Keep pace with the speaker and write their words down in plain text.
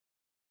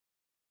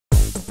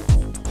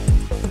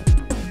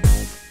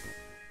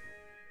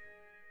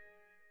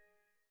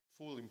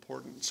all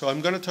important. So I'm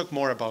going to talk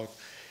more about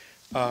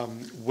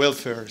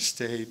welfare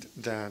state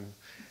than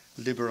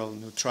liberal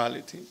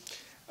neutrality.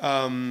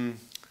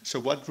 So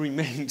what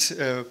remains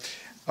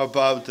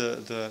about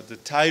the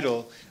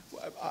title?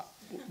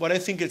 What I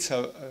think it's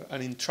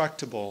an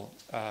intractable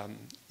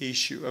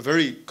issue, a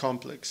very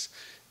complex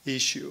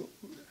issue,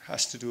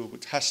 has to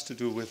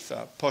do with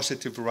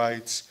positive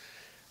rights.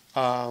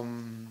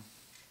 And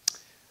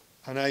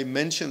I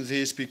mention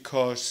this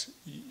because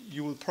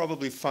you will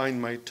probably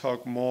find my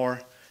talk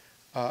more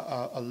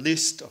a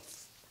list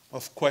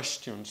of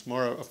questions,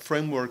 more a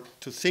framework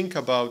to think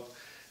about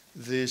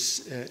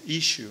this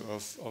issue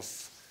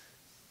of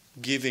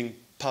giving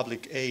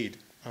public aid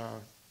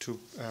to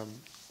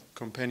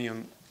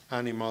companion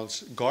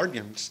animals,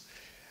 guardians.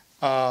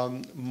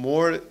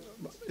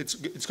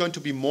 It's going to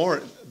be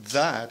more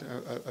that,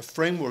 a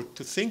framework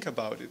to think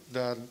about it,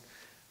 than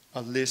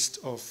a list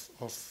of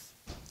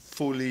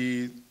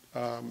fully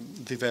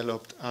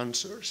developed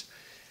answers.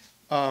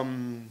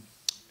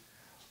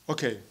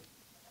 Okay.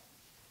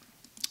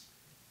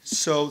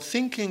 So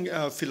thinking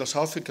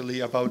philosophically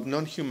about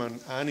non-human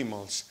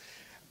animals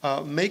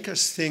make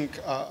us think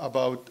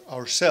about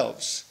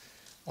ourselves,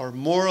 our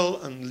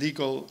moral and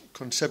legal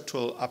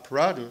conceptual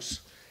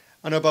apparatus,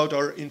 and about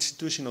our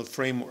institutional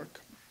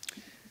framework.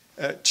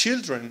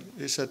 Children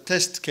is a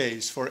test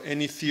case for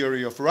any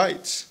theory of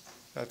rights.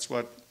 That's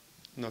what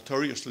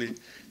notoriously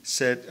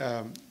said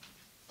a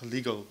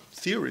legal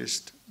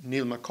theorist,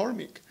 Neil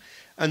McCormick.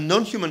 And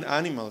non-human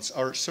animals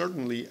are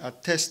certainly a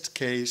test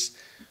case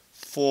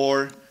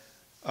for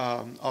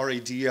our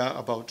idea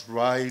about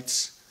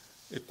rights,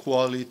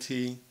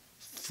 equality,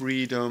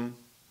 freedom,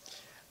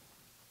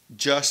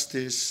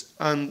 justice,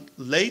 and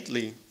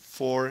lately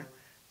for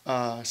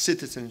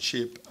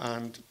citizenship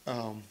and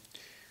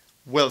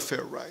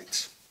welfare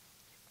rights.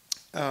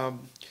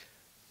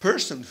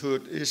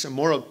 Personhood is a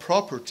moral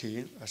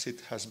property, as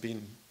it has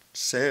been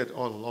said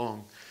all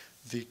along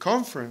the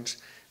conference,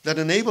 that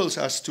enables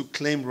us to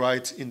claim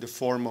rights in the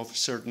form of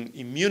certain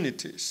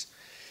immunities.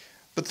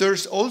 But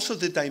there's also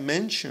the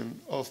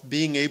dimension of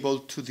being able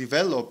to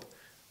develop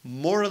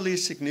morally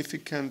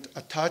significant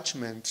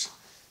attachments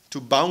to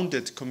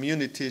bounded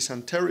communities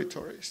and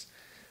territories.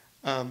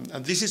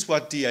 And this is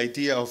what the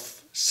idea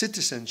of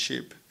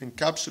citizenship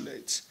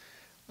encapsulates,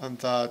 and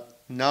that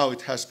now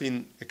it has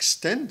been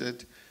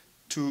extended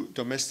to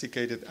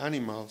domesticated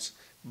animals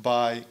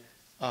by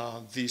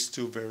these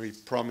two very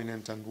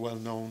prominent and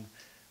well-known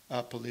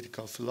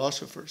political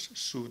philosophers,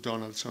 Sue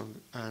Donaldson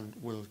and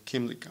Will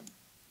Kimlicka.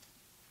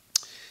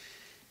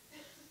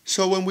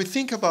 So when we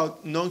think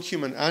about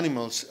non-human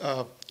animals,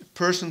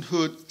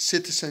 personhood,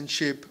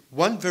 citizenship,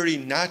 one very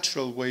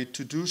natural way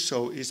to do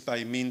so is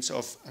by means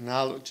of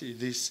analogy,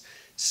 this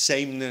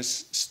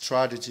sameness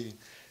strategy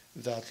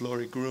that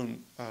Laurie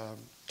Grun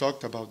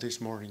talked about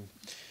this morning,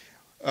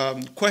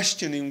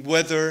 questioning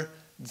whether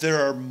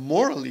there are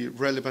morally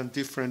relevant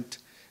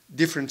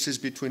differences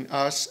between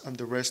us and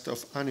the rest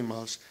of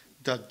animals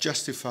that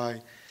justify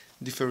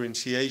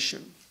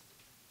differentiation.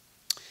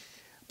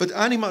 But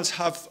animals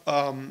have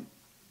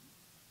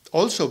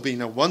also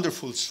been a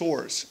wonderful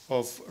source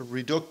of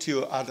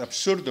reductio ad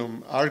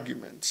absurdum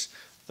arguments.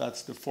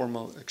 That's the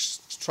formal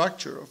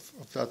structure of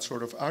that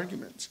sort of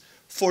arguments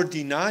for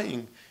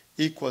denying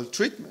equal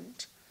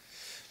treatment.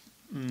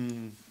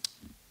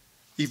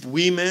 If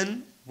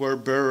women were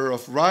bearer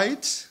of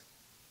rights,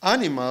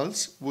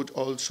 animals would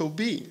also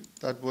be.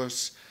 That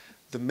was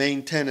the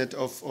main tenet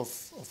of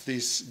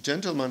this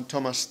gentleman,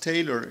 Thomas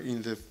Taylor,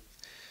 in the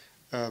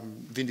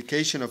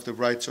Vindication of the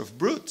Rights of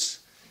Brutes,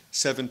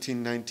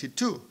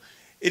 1792.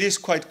 It is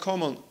quite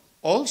common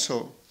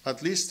also,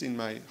 at least in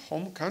my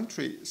home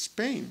country,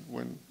 Spain,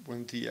 when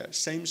the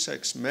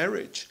same-sex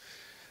marriage,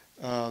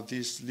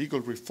 this legal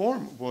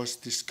reform was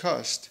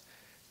discussed,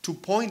 to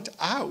point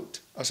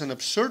out as an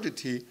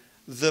absurdity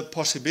the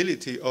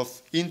possibility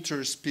of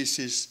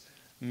interspecies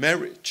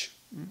marriage,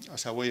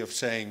 as a way of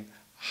saying,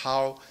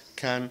 how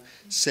can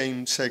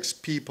same-sex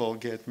people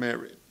get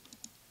married?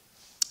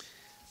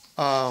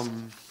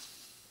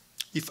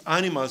 If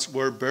animals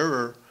were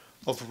bearer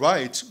of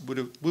rights,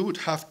 we would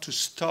have to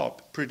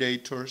stop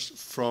predators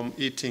from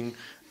eating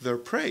their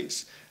prey.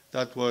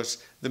 That was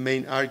the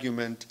main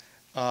argument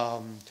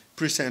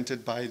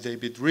presented by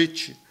David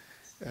Ritchie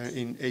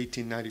in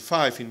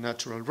 1895 in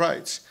Natural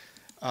Rights.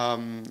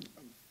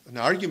 An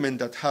argument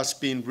that has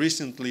been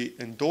recently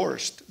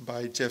endorsed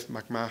by Jeff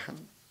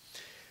McMahon.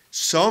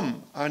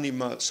 Some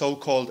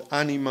so-called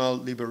animal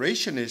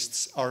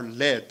liberationists are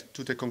led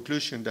to the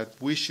conclusion that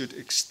we should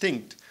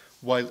extinct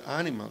wild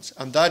animals,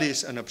 and that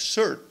is an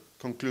absurd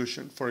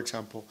conclusion, for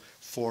example,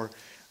 for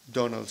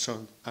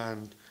Donaldson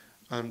and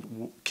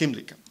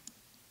Kimlicka.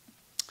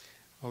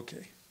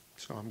 Okay,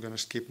 so I'm going to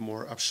skip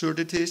more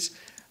absurdities.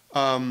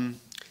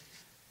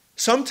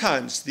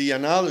 Sometimes the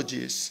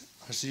analogies,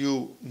 as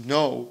you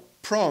know,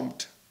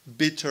 prompt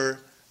bitter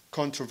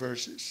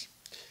controversies.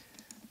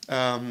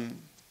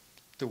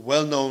 The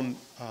well-known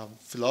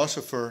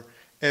philosopher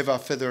Eva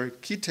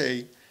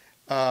Feder-Kittay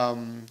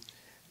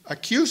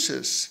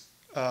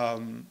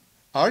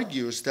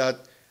argues that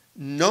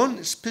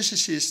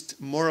non-speciesist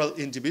moral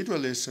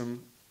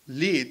individualism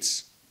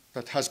leads,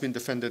 that has been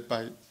defended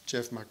by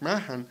Jeff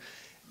McMahon,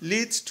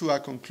 leads to a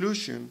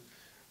conclusion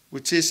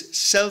which is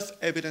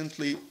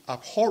self-evidently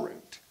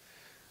abhorrent.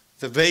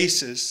 The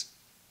basis,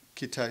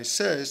 Kitai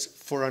says,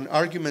 for an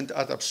argument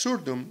ad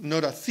absurdum,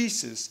 not a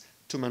thesis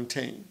to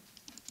maintain.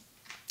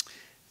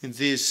 In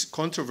this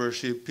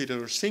controversy,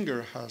 Peter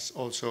Singer has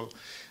also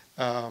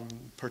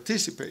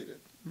participated.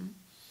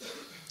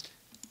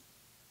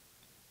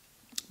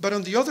 But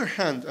on the other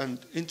hand, and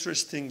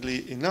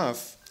interestingly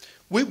enough,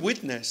 we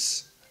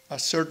witness a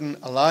certain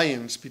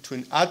alliance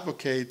between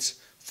advocates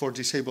for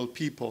disabled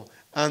people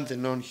and the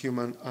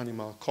non-human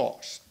animal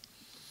cause.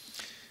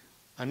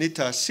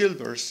 Anita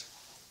Silvers,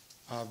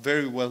 a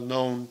very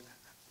well-known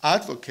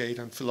advocate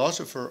and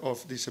philosopher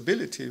of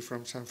disability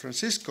from San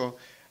Francisco,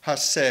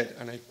 has said,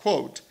 and I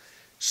quote,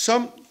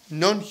 "Some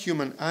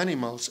non-human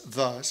animals,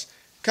 thus,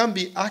 can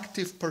be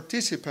active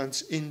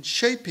participants in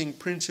shaping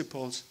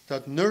principles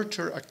that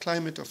nurture a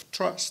climate of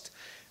trust,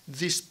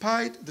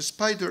 despite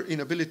their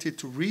inability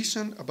to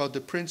reason about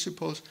the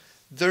principles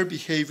their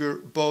behavior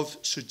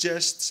both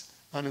suggests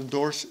and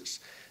endorses.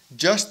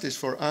 Justice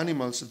for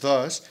animals,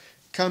 thus,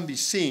 can be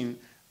seen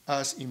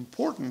as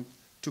important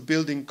to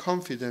building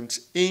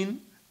confidence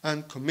in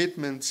and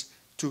commitments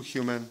to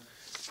human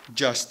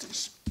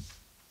justice."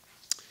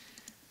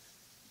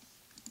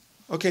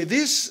 Okay,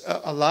 this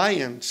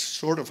alliance,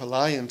 sort of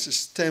alliance,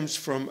 stems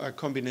from a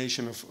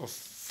combination of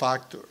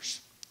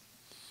factors.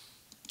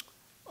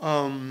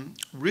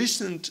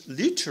 Recent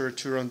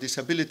literature on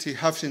disability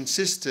has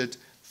insisted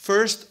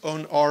first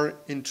on our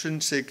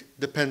intrinsic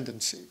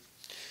dependency.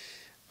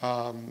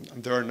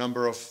 And there are a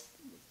number of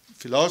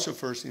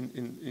philosophers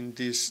in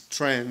this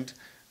trend.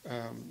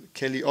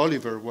 Kelly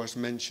Oliver was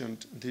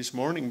mentioned this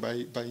morning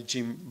by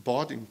Jim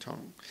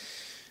Boddington.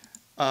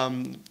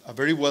 A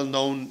very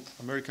well-known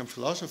American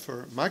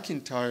philosopher,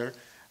 McIntyre,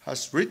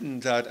 has written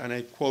that, and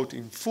I quote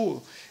in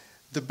full,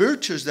 "The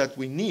virtues that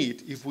we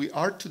need if we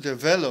are to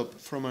develop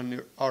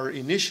from our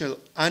initial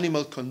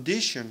animal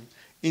condition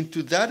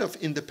into that of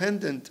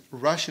independent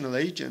rational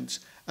agents,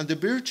 and the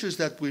virtues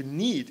that we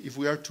need if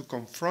we are to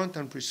confront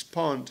and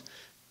respond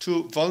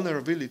to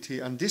vulnerability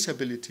and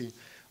disability,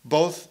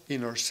 both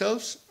in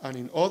ourselves and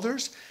in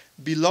others,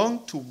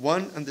 belong to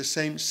one and the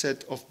same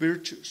set of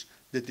virtues,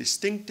 the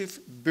distinctive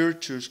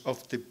virtues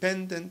of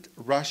dependent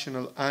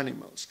rational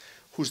animals,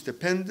 whose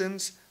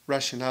dependence,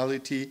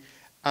 rationality,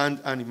 and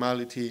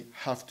animality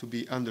have to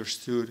be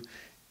understood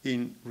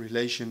in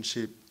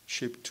relationship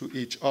to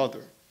each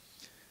other."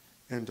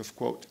 End of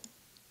quote.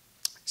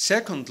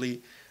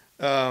 Secondly,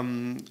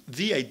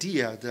 the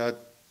idea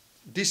that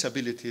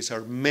disabilities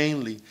are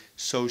mainly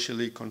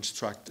socially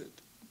constructed.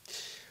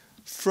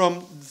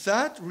 From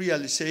that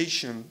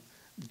realization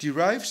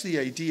derives the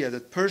idea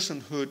that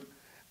personhood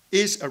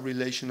is a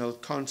relational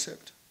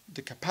concept,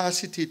 the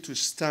capacity to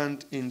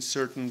stand in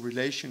certain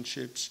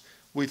relationships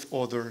with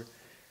other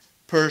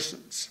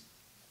persons.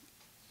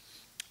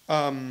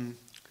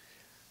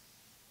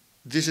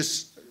 This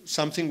is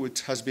something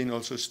which has been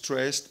also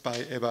stressed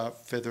by Eva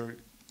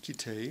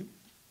Feder-Kitay,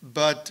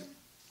 but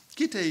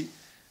Kitay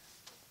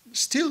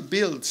still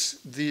builds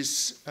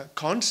this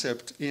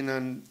concept in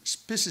a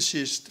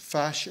speciesist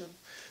fashion.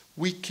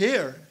 We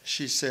care,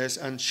 she says,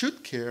 and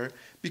should care,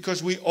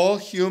 because we all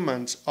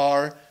humans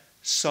are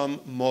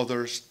some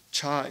mother's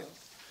child.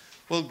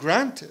 Well,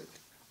 granted,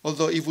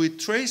 although if we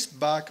trace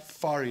back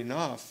far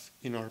enough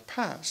in our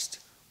past,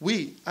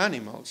 we,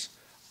 animals,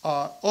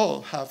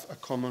 all have a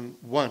common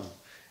one.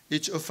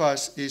 Each of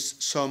us is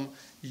some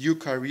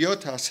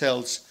eukaryota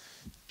cell's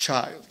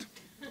child.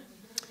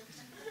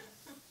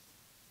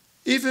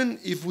 Even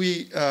if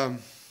we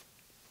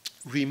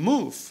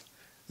remove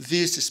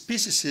this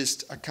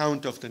speciesist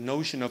account of the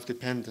notion of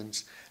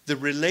dependence, the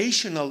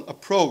relational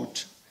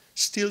approach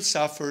still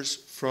suffers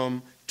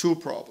from two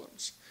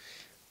problems.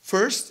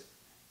 First,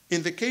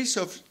 in the case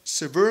of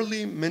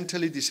severely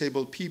mentally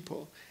disabled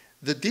people,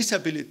 the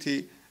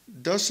disability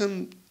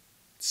doesn't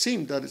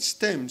seem that it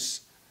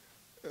stems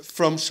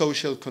from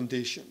social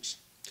conditions.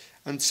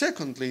 And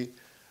secondly,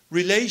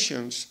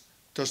 relations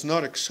does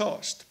not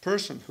exhaust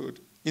personhood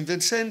in the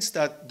sense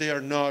that they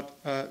are not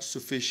a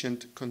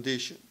sufficient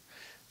condition.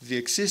 The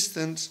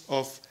existence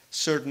of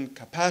certain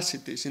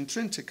capacities,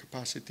 intrinsic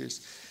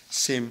capacities,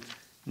 seem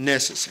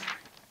necessary.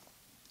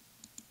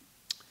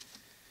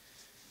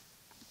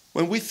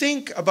 When we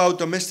think about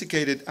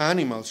domesticated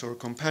animals or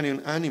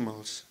companion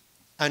animals,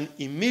 an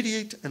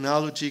immediate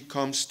analogy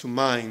comes to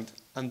mind,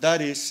 and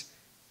that is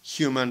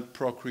human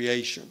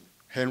procreation.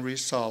 Henry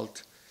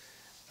Salt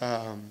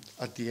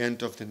at the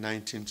end of the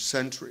 19th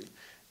century.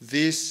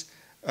 This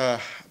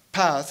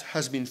path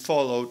has been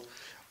followed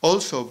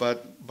also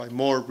by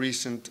more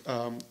recent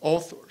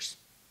authors.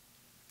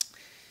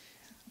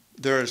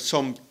 There are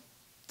some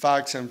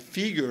facts and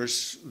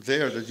figures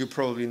there that you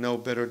probably know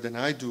better than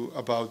I do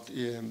about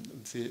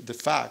the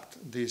fact,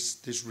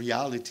 this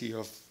reality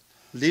of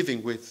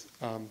living with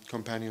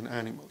companion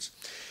animals.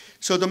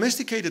 So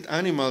domesticated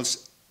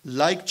animals,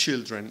 like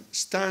children,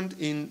 stand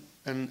in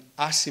an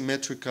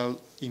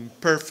asymmetrical,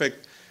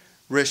 imperfect,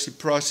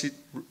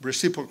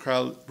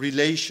 reciprocal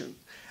relation.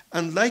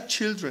 And like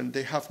children,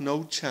 they have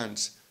no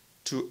chance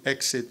to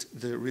exit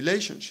the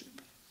relationship.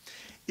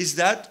 Is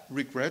that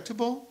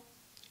regrettable,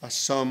 as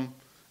some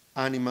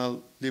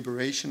animal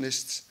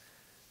liberationists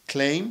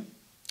claim?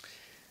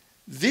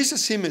 This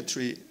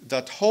asymmetry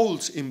that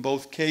holds in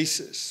both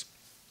cases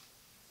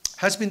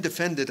has been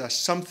defended as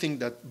something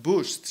that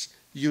boosts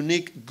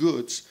unique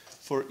goods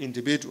for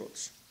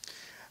individuals,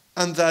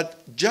 and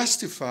that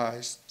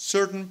justifies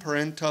certain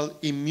parental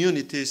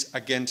immunities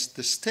against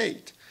the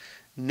state,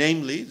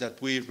 namely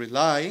that we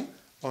rely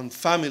on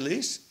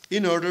families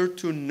in order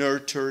to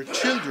nurture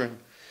children.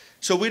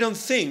 So we don't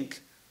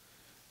think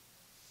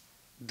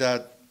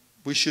that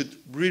we should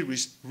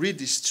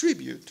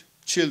redistribute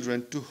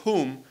children to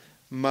whom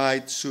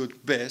might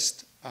suit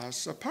best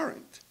as a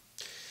parent.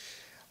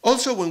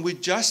 Also, when we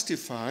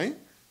justify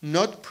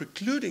not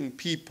precluding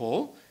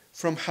people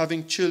from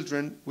having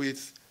children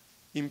with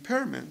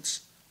impairments,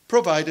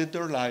 provided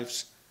their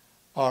lives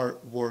are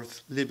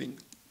worth living.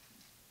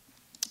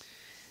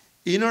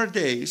 In our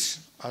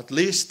days, at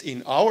least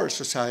in our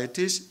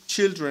societies,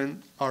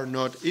 children are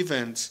not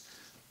events,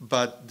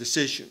 but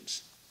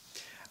decisions.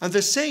 And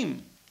the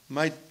same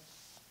might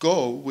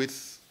go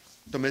with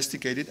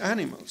domesticated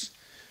animals.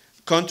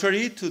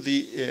 Contrary to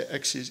the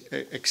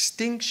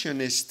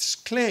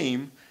extinctionists'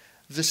 claim,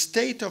 the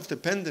state of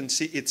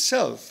dependency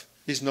itself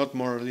is not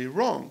morally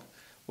wrong.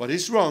 What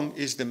is wrong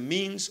is the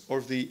means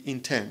or the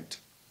intent.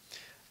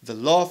 The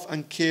love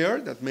and care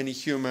that many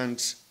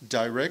humans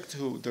direct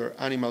to their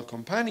animal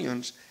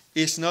companions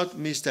is not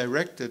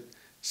misdirected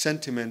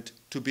sentiment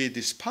to be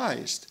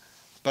despised,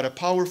 but a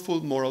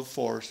powerful moral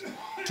force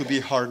to be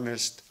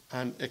harnessed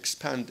and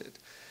expanded.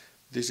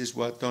 This is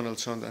what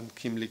Donaldson and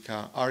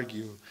Kimlicka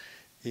argue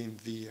in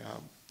the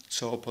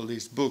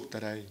Zoopolis book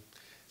that I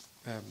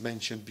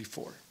mentioned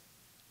before.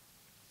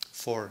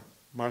 For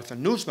Martha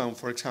Nussbaum,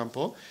 for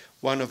example,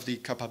 one of the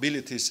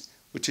capabilities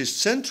which is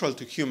central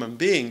to human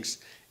beings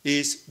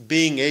is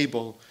being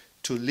able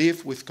to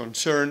live with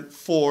concern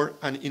for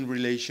and in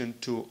relation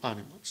to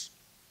animals.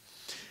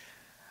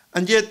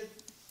 And yet,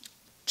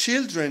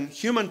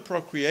 human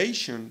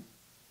procreation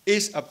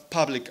is a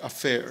public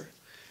affair.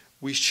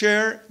 We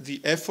share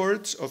the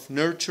efforts of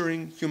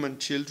nurturing human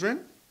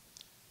children.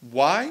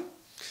 Why?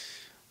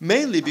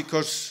 Mainly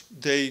because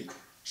they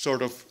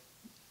sort of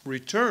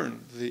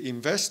return the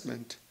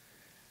investment.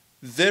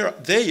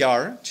 They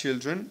are,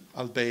 children,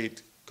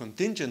 albeit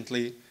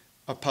contingently,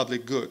 a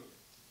public good.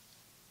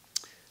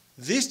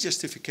 This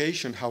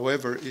justification,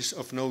 however, is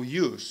of no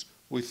use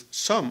with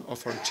some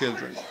of our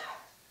children,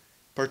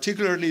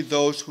 particularly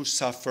those who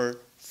suffer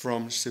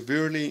from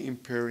severely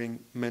impairing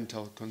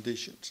mental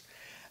conditions.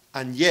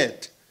 And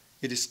yet,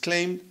 it is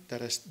claimed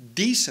that a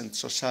decent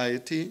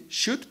society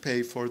should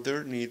pay for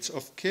their needs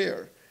of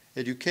care,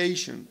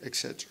 education,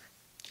 etc.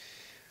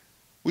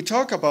 We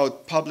talk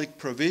about public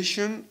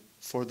provision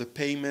for the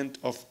payment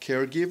of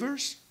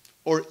caregivers,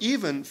 or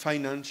even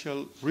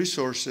financial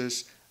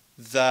resources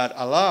that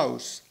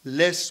allows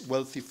less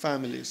wealthy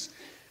families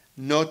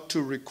not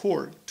to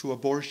resort to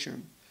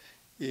abortion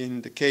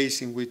in the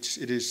case in which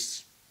it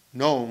is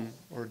known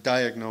or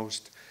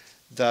diagnosed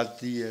that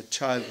the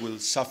child will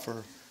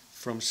suffer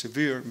from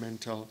severe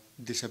mental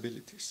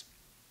disabilities.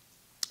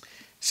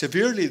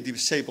 Severely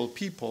disabled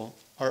people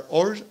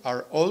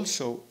are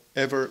also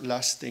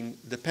everlasting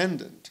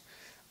dependent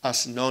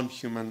as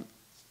non-human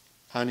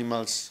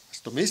animals, as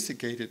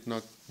domesticated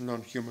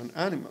non-human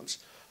animals.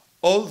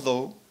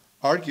 Although,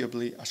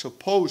 arguably, as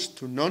opposed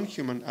to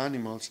non-human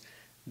animals,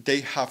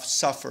 they have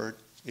suffered,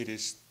 it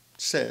is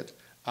said,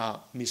 a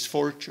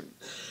misfortune.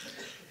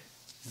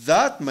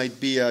 That might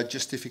be a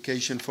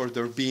justification for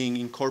their being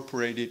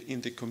incorporated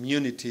in the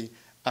community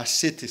as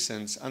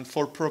citizens and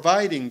for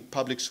providing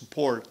public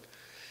support.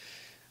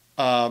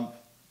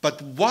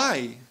 But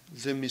why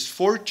the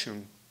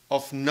misfortune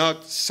of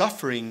not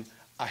suffering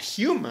a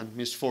human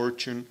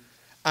misfortune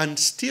and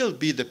still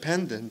be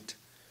dependent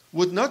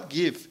would not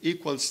give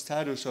equal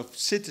status of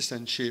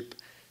citizenship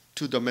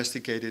to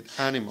domesticated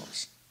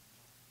animals?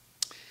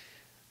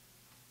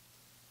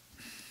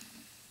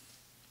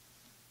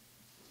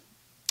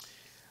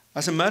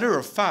 As a matter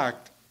of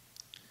fact,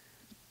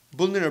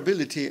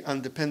 vulnerability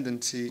and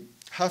dependency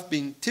have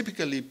been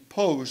typically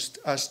posed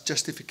as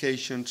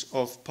justifications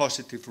of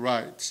positive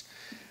rights,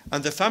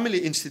 and the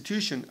family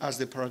institution as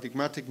the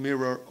paradigmatic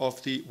mirror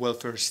of the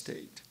welfare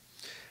state.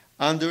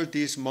 Under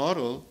this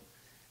model,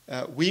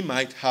 we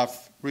might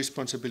have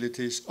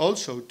responsibilities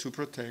also to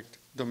protect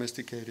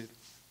domesticated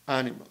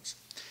animals.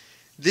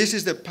 This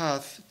is the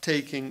path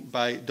taken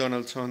by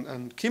Donaldson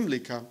and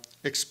Kimlicka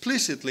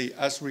explicitly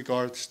as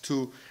regards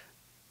to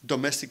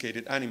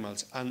domesticated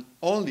animals and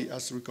only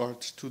as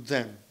regards to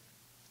them.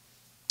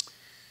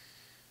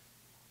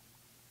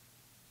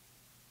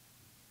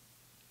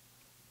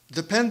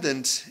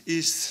 Dependence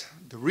is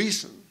the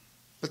reason,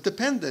 but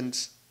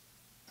dependence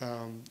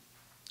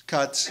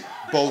cuts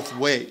both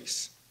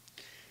ways.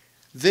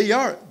 They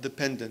are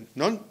dependent.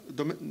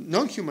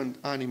 Non-human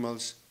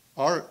animals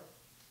are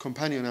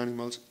companion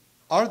animals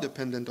are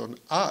dependent on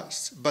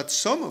us, but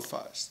some of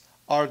us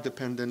are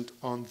dependent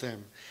on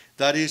them.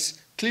 That is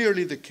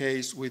clearly the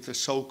case with the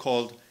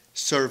so-called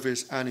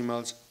service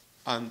animals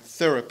and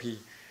therapy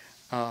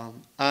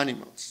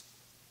animals.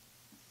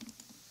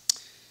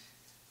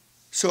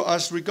 So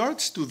as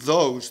regards to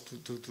those,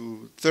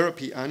 to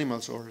therapy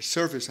animals or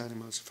service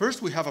animals,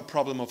 first we have a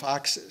problem of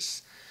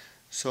access.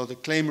 So the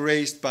claim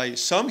raised by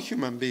some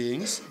human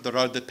beings that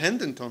are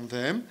dependent on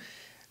them,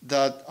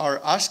 that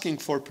are asking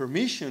for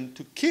permission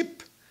to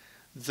keep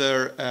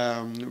their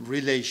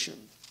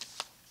relation.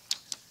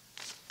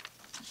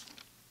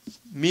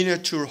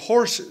 Miniature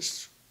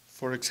horses,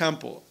 for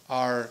example,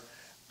 are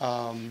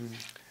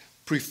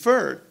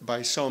preferred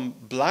by some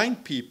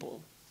blind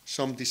people,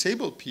 some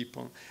disabled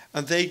people,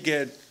 and they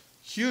get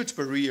huge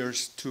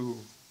barriers to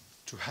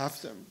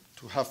have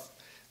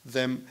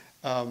them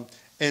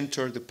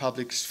enter the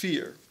public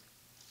sphere.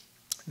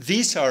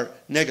 These are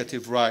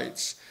negative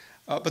rights,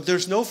 but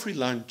there's no free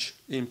lunch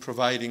in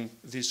providing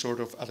this sort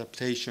of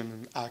adaptation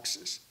and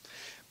access.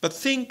 But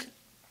think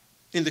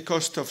in the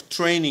cost of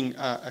training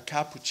a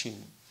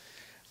capuchin,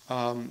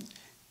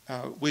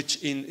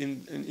 which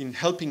in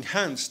Helping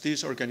Hands,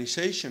 these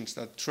organizations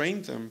that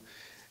train them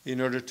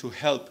in order to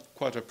help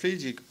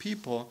quadriplegic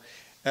people,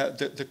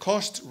 the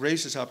cost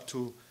raises up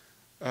to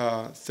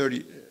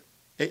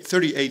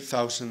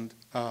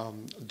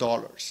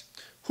 $38,000.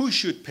 Who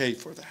should pay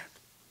for that?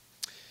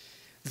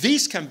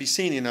 These can be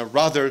seen in a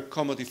rather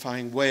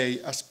commodifying way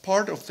as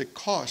part of the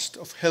cost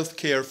of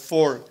healthcare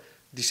for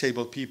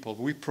disabled people.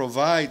 We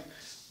provide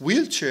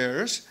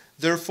wheelchairs,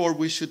 therefore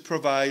we should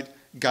provide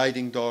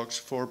guiding dogs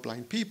for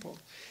blind people.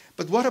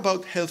 But what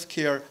about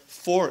healthcare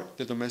for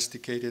the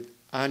domesticated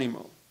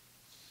animal?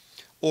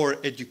 Or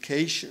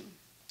education?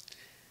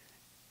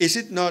 Is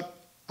it not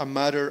a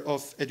matter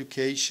of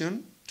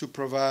education to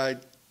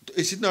provide,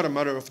 is it not a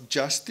matter of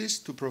justice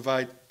to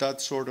provide that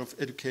sort of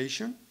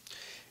education?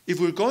 If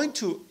we're going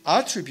to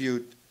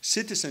attribute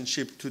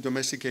citizenship to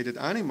domesticated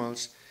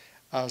animals,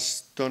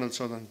 as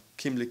Donaldson and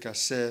Kimlicka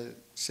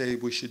say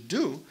we should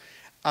do,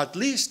 at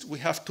least we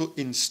have to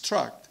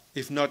instruct,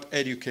 if not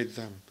educate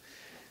them.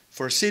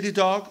 For a city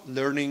dog,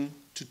 learning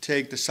to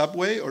take the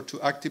subway or to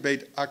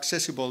activate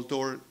accessible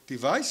door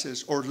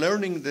devices or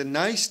learning the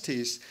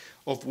niceties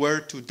of where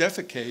to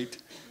defecate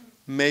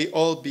may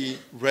all be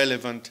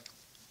relevant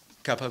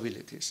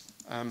capabilities.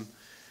 I'm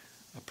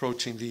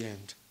approaching the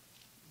end.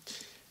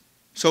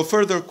 So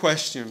further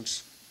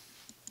questions.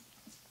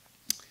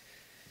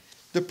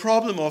 The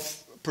problem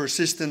of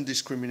persistent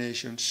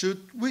discrimination.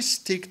 Should we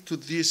stick to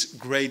this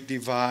great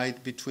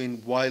divide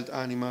between wild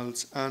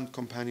animals and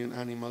companion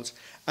animals,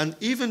 and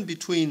even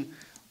between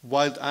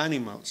wild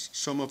animals?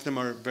 Some of them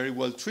are very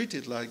well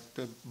treated, like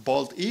the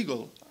bald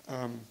eagle,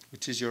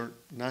 which is your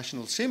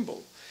national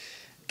symbol,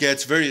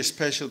 gets very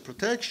special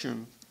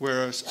protection,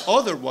 whereas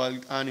other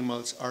wild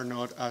animals are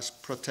not as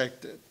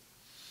protected.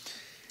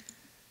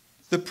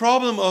 The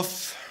problem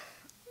of,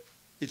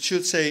 it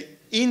should say,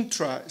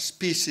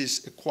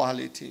 intra-species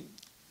equality.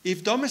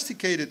 If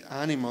domesticated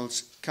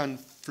animals can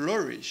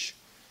flourish,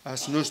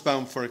 as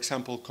Nussbaum, for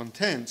example,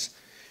 contends,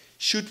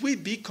 should we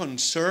be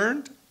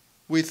concerned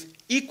with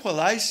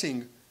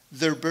equalizing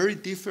their very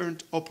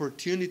different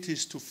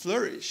opportunities to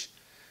flourish?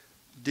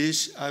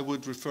 This I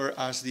would refer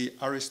as the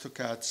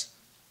aristocats'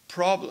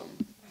 problem.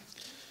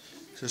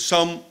 So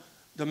some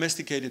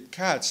domesticated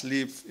cats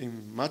live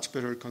in much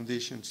better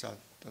conditions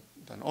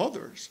than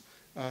others.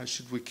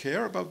 Should we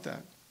care about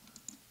that?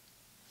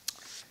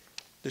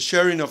 The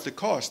sharing of the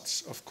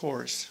costs, of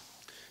course.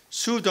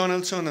 Sue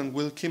Donaldson and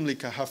Will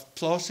Kimlicka have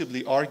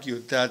plausibly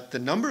argued that the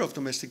number of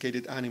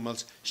domesticated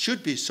animals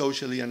should be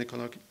socially and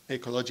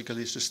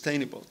ecologically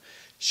sustainable.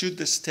 Should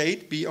the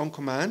state be on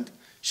command?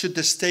 Should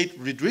the state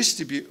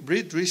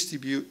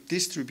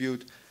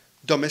distribute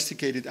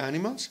domesticated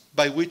animals?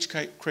 By which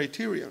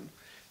criterion?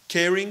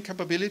 Caring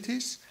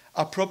capabilities?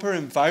 A proper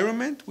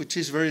environment, which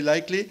is very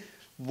likely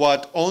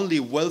what only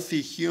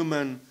wealthy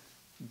human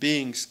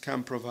beings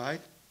can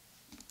provide?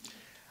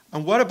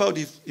 And what about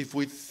if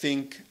we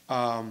think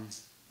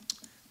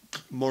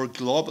more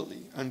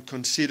globally and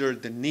consider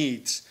the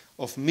needs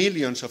of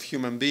millions of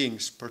human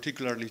beings,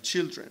 particularly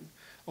children,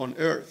 on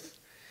Earth?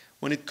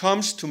 When it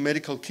comes to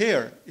medical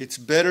care, it's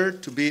better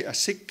to be a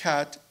sick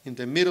cat in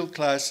the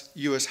middle-class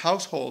US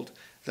household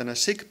than a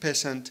sick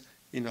peasant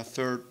in a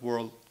third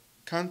world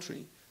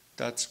country.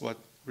 That's what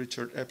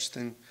Richard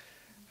Epstein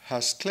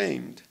has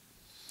claimed.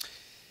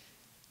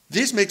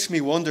 This makes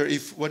me wonder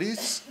if what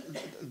is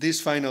this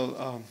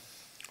final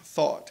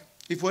thought.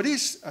 If what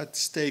is at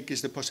stake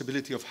is the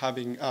possibility of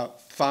having a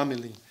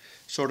family,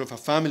 sort of a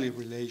family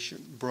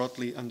relation,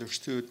 broadly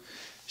understood,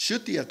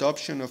 should the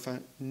adoption of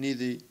a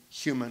needy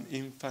human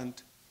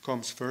infant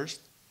comes first?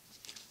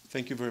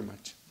 Thank you very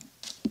much.